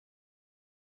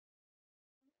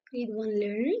Grade 1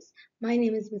 learners, my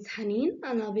name is Ms. Haneen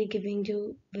and I'll be giving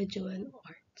you visual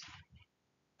art.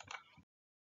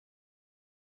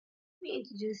 We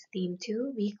introduce theme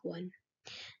 2, week 1.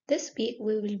 This week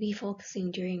we will be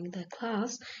focusing during the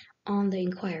class on the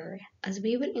inquiry, as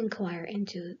we will inquire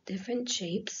into different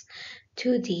shapes,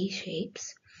 2D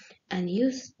shapes, and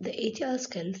use the ATL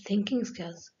skill, thinking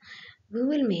skills. We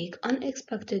will make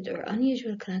unexpected or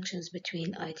unusual connections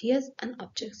between ideas and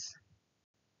objects.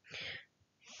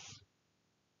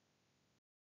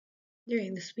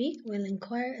 During this week, we'll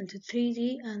inquire into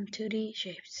 3D and 2D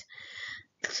shapes,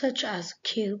 such as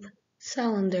cube,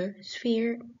 cylinder,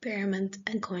 sphere, pyramid,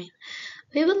 and coin.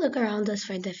 We will look around us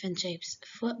for different shapes: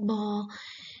 football,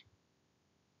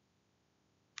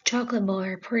 chocolate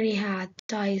bar, party hat,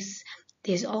 dice.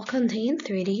 These all contain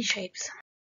 3D shapes.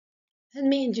 Let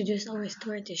me introduce our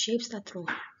story to Shapes That Roll.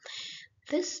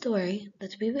 This story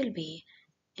that we will be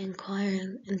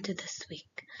inquiring into this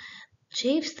week,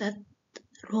 Shapes That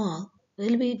Roll,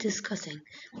 will be discussing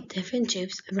different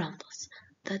shapes around us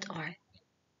that are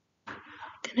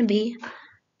gonna be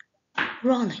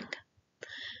rolling.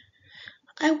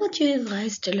 I want you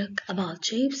guys to look about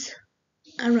shapes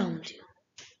around you.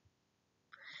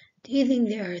 Do you think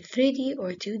there are 3D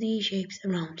or 2D shapes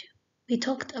around you? We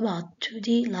talked about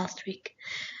 2D last week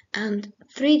and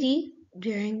 3D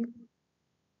during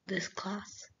this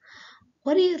class.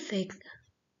 What do you think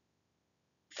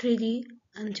 3D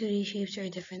and 2D shapes are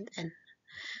different in?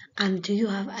 And do you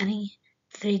have any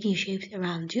 3D shapes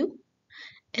around you?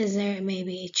 Is there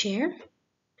maybe a chair?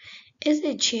 Is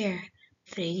a chair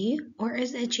 3D or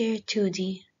is a chair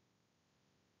 2D?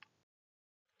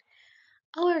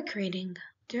 Our creating.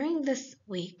 During this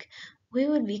week, we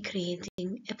will be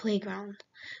creating a playground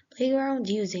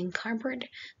using cardboard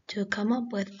to come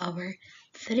up with our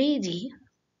 3D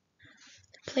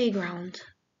playground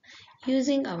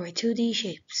using our 2D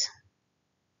shapes.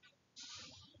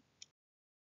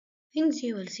 Things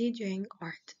you will see during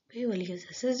art. We will use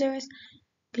scissors,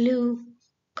 glue,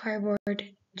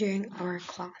 cardboard during our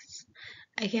class.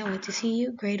 I can't wait to see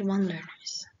you, grade 1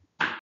 learners.